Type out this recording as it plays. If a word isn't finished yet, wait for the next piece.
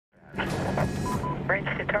Range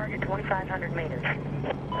to target 2,500 meters.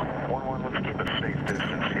 1-1, let's keep a safe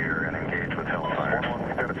distance here and engage with Hellfire. 1-1,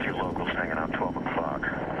 we've got a few locals hanging out 12 o'clock.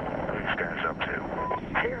 What are these guys up to?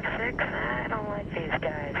 06, I don't like these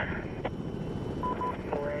guys.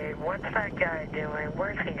 Wait, what's that guy doing?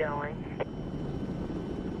 Where's he going?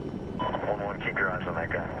 1-1, keep your eyes on that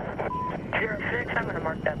guy. 06, I'm going to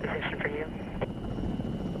mark that position for you.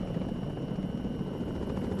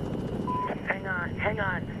 Hang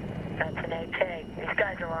on. That's an AK. These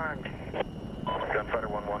guys are armed. Gunfighter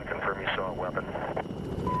 1-1, confirm you saw a weapon.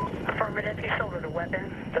 Affirmative, you sold a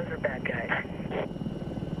weapon. Those are bad guys.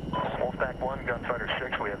 Wolfpack 1, Gunfighter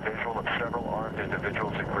 6, we have visual of several armed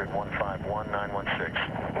individuals at grid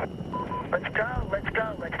 151916. Let's go.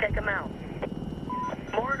 Let's take them out.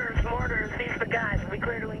 Mortars, these are the guys. Are we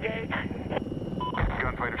clear to engage?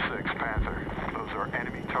 Gunfighter 6, Panther. Those are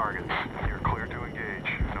enemy targets. You're clear to engage.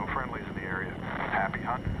 No friendlies in the area. Happy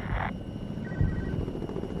hunting.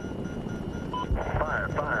 Fire.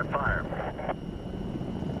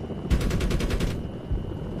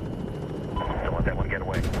 Don't let that one get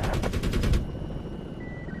away.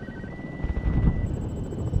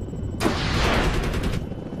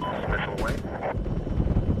 Missile away.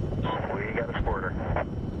 We got a sporter.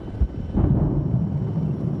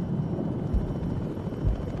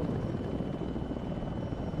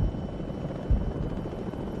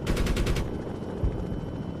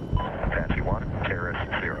 Apache 1, terrorist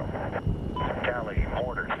 0. Tally,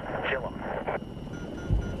 mortars, kill them.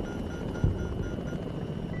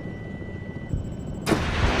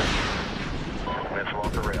 Missile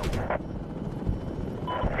off the rail.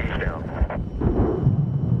 He's down.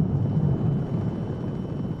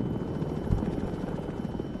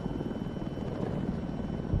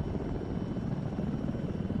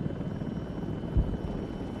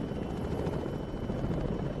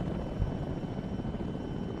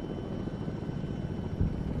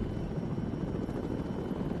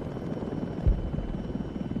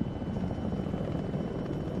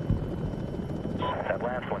 That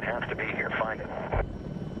last one has to be here. Find it.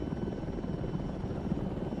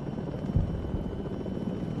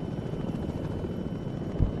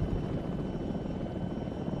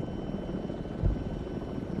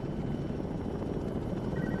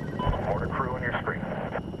 Mortar crew on your screen.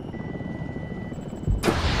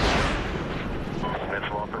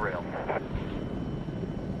 Missile off the rail.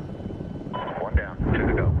 One down, 2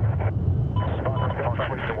 to go.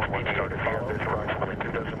 Switch to 1-1 started here. There's approximately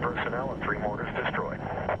 2 dozen personnel and 3 mortars destroyed.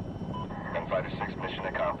 Gunfighter 6, mission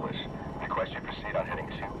accomplished. Request you proceed on heading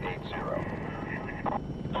 280.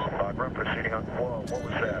 Bagram proceeding on. Whoa, what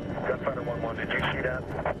was that? Gunfighter 1-1, did you see that?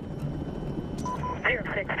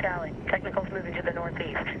 06, Tally. Technical's moving to the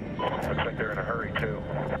northeast. Looks like they're in a hurry, too.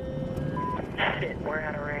 Shit, we're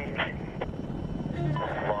out of range.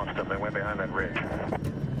 Lost them. They went behind that ridge.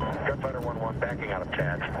 Gunfighter 1-1 backing out of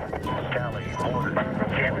Tads. Tally, mortars. Do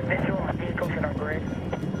you have a visual on vehicles in our grid?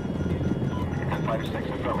 Gunfighter 6,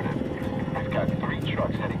 affirmative. We've got 3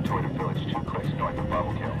 trucks heading toward a village 2 clicks north of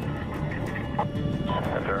Bubblekill.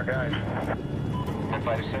 That's our guys.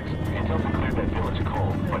 Gunfighter 6, intel's cleared that village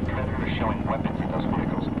cold, but predators showing weapons in those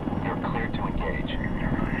vehicles. You're cleared to engage.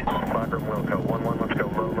 Bagram Wilco, 1-1, let's go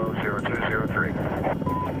low 0203.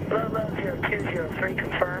 Low 0203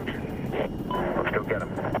 confirmed. Let's go get them.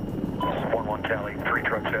 1-1 Tally, 3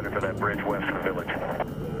 trucks headed for that bridge west of the village.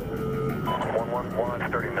 1-1, watch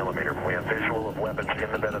 30 millimeter. We have visual of weapons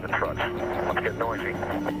in the bed of the trucks. Let's get noisy. 06,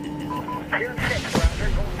 Roger,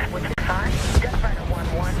 going to switch at 5. Gunfighter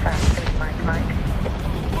 1-1, fast speed, Mike.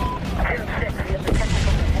 06, we have the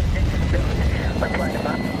technical that heads into the village. Let's light them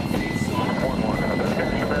up. 1-1, are those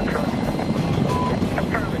guys in that truck?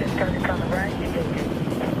 Affirmative, target's on the right, engaging.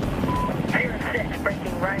 06,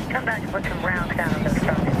 breaking right. Come back and put some rounds down on those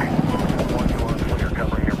targets. 1-1, clear,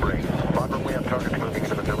 covering your break. Bagram, we have targets moving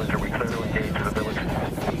into the village. Are we clear to engage the village?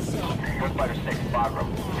 Gunfighter 6, Bagram.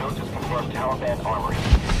 Village is confirmed Taliban armory.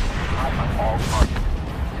 Hot on all targets.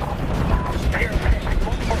 06,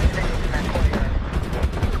 multiple individuals in that courtyard.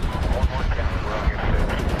 1-1 Tally, we're on your 6.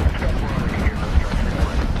 Let's go forward to hear those trucks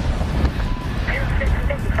anyway. 06,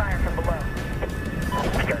 taking fire from below.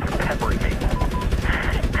 These guys are peppering me.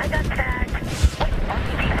 I got tagged. Wait,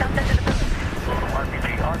 RPG jumped into the village. RPG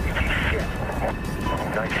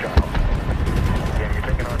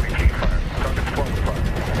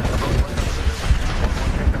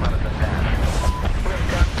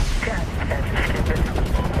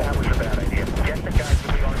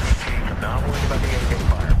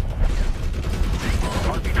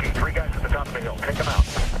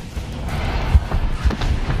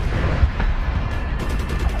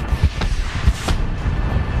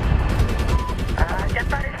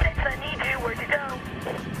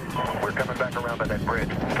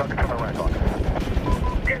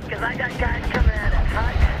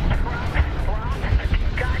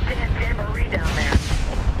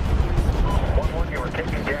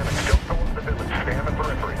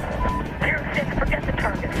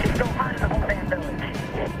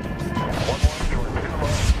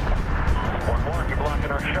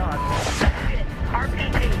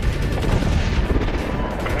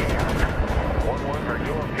Are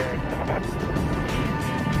you okay?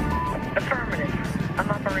 Affirmative. I'm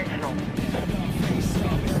operational.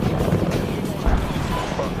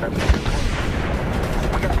 Look, that was too close.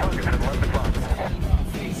 We got targets at 11 o'clock.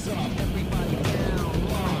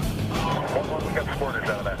 1-1, we got squirters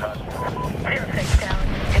out of that hut. 06 down.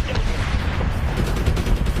 Engaging.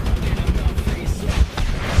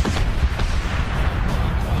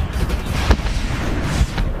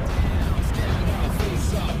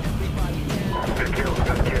 Good kill,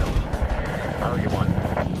 good kill. Oh, you won.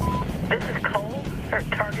 This is Cole. There are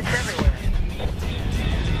targets everywhere.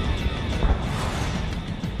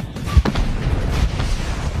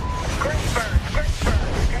 Great burn.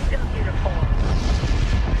 Take those uniform.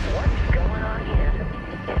 What's going on here?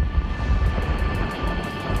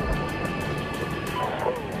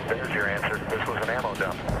 Whoa, there's your answer. This was an ammo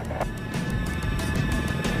dump.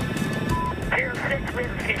 06, we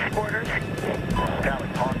have a few squirters. Tally,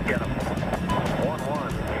 Hawk, get him.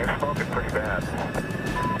 1-1, you're smoking pretty bad.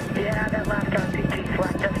 Yeah, that last RPG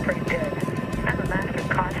slapped us pretty good. I'm a master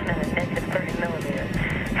caution and a negative 30 millimeter.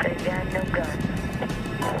 Say again, no gun.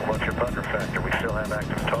 What's your pucker factor? We still have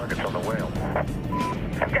active targets on the whale.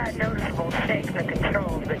 I've got noticeable shakes in the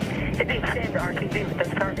controls, but it'd be a shame to RTB with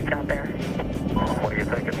those targets out there. What are you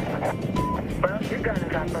thinking? Well, your gun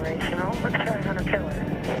is operational. Let's try hunter-killer.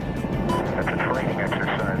 That's a training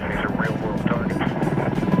exercise. These are real-world targets.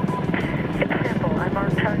 It's simple. I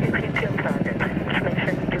mark targets, you kill targets. Just make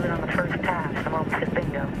sure you do it on the first pass. I'm almost at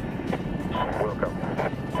bingo. Wilco.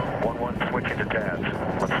 1-1, switching to tabs.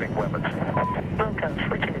 Let's sync weapons. Wilco,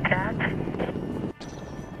 switching to tabs.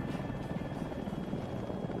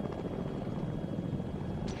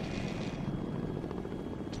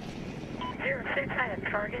 Zero 06, I have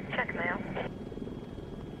target. Check mail.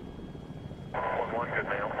 1-1, good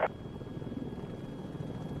mail.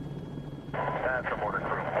 That's a mortar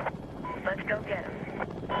crew. Let's go get him.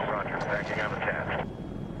 Roger, backing on the tabs.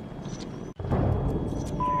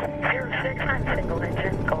 06, I'm single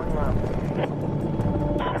engine, going low.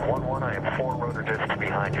 1-1, I am 4 rotor discs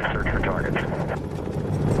behind you. Search for targets.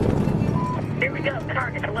 Here we go.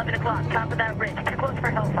 Target 11 o'clock, top of that ridge. Too close for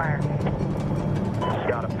hellfire.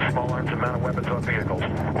 Got him. Small arms and mounted weapons on vehicles.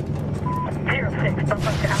 06, bump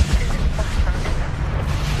up to altitude and flash target.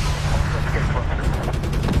 Let's get closer.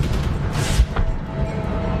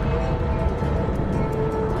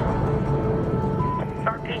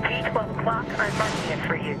 RPG 12 o'clock, I'm marking it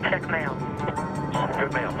for you. Check mail.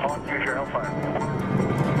 Good mail. Hawk, use your hellfire.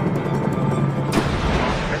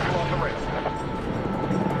 Missile off the rail.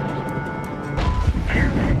 06,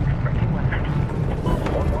 breaking west.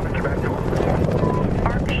 1-1 at your back door.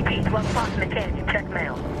 RPG 12 o'clock, mechanic. Check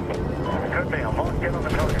mail. Good mail. Hawk, get on the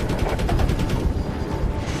target.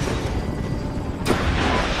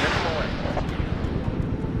 Missile away.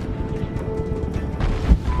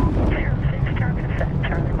 06, target effect.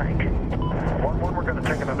 Charlie Mike. 1-1, we're going to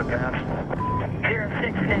take another pass.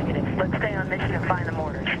 06, negative. Let's stay on mission and find the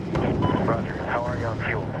mortars. Roger. How are you on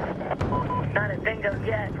fuel? Not at bingo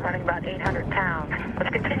yet, running about 800 pounds. Let's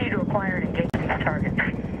continue to acquire and engage these targets.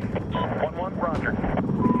 1-1, roger.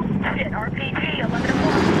 Shit, RPG 11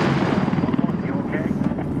 o'clock. 1-1, you okay?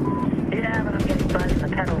 Yeah, but I'm getting buzz in the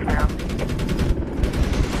pedals now.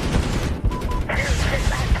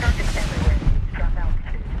 06, I have targets everywhere. Drop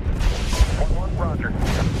altitude. 1-1, roger.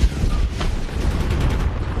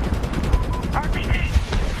 RPG!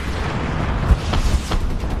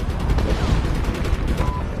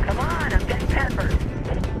 Come on, I'm getting peppered.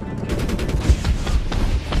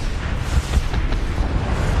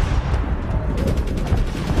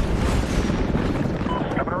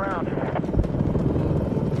 Coming around.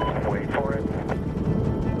 Wait for it.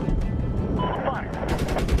 Fire.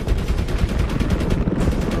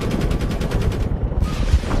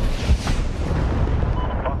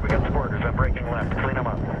 Hawk, we got squirters. I'm breaking left. Clean them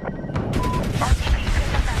up. RPG,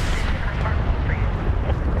 pick up that position. I'm marking for you.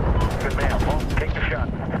 Good mail. Hawk, take the shot.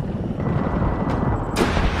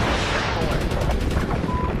 Missile away.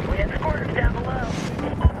 We have squirters down below.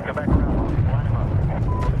 Come back around. Line them up.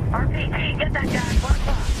 RPG, get that guy. 1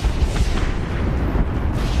 o'clock.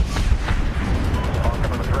 Hawk,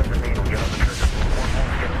 I'm on the threat of needle. Get on the trigger.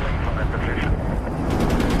 1-1, get a lead on that position.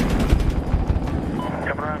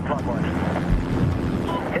 Coming around clockwise.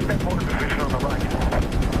 Hit that mortar position on the right.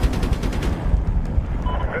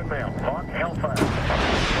 Good mail. Hawk, hellfire.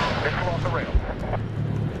 Missile off the rail.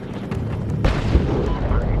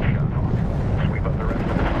 Great shot, Hawk. Sweep up the rest of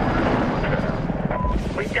this. Let's head out.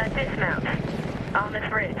 We've got dismounts on this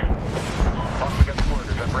ridge. Hawk, we got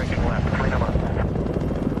squirters. I'm breaking left. Clean them up.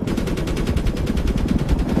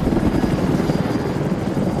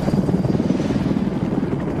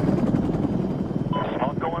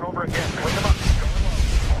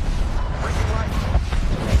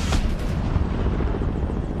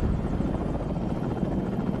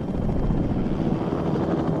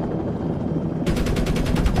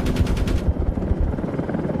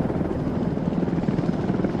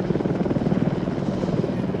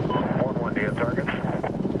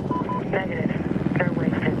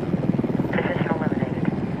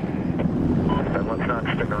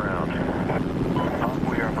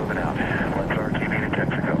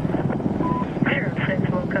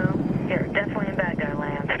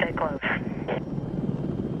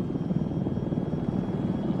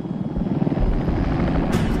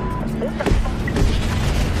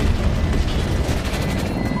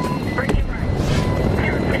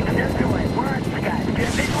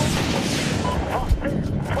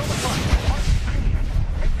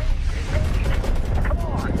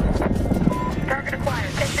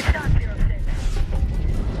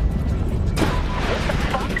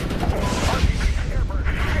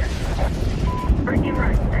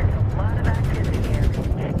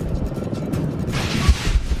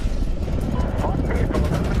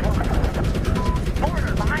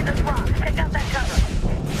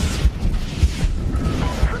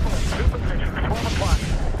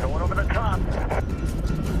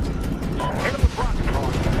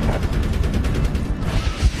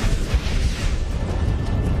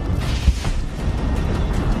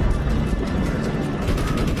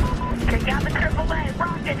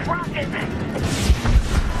 Rockets!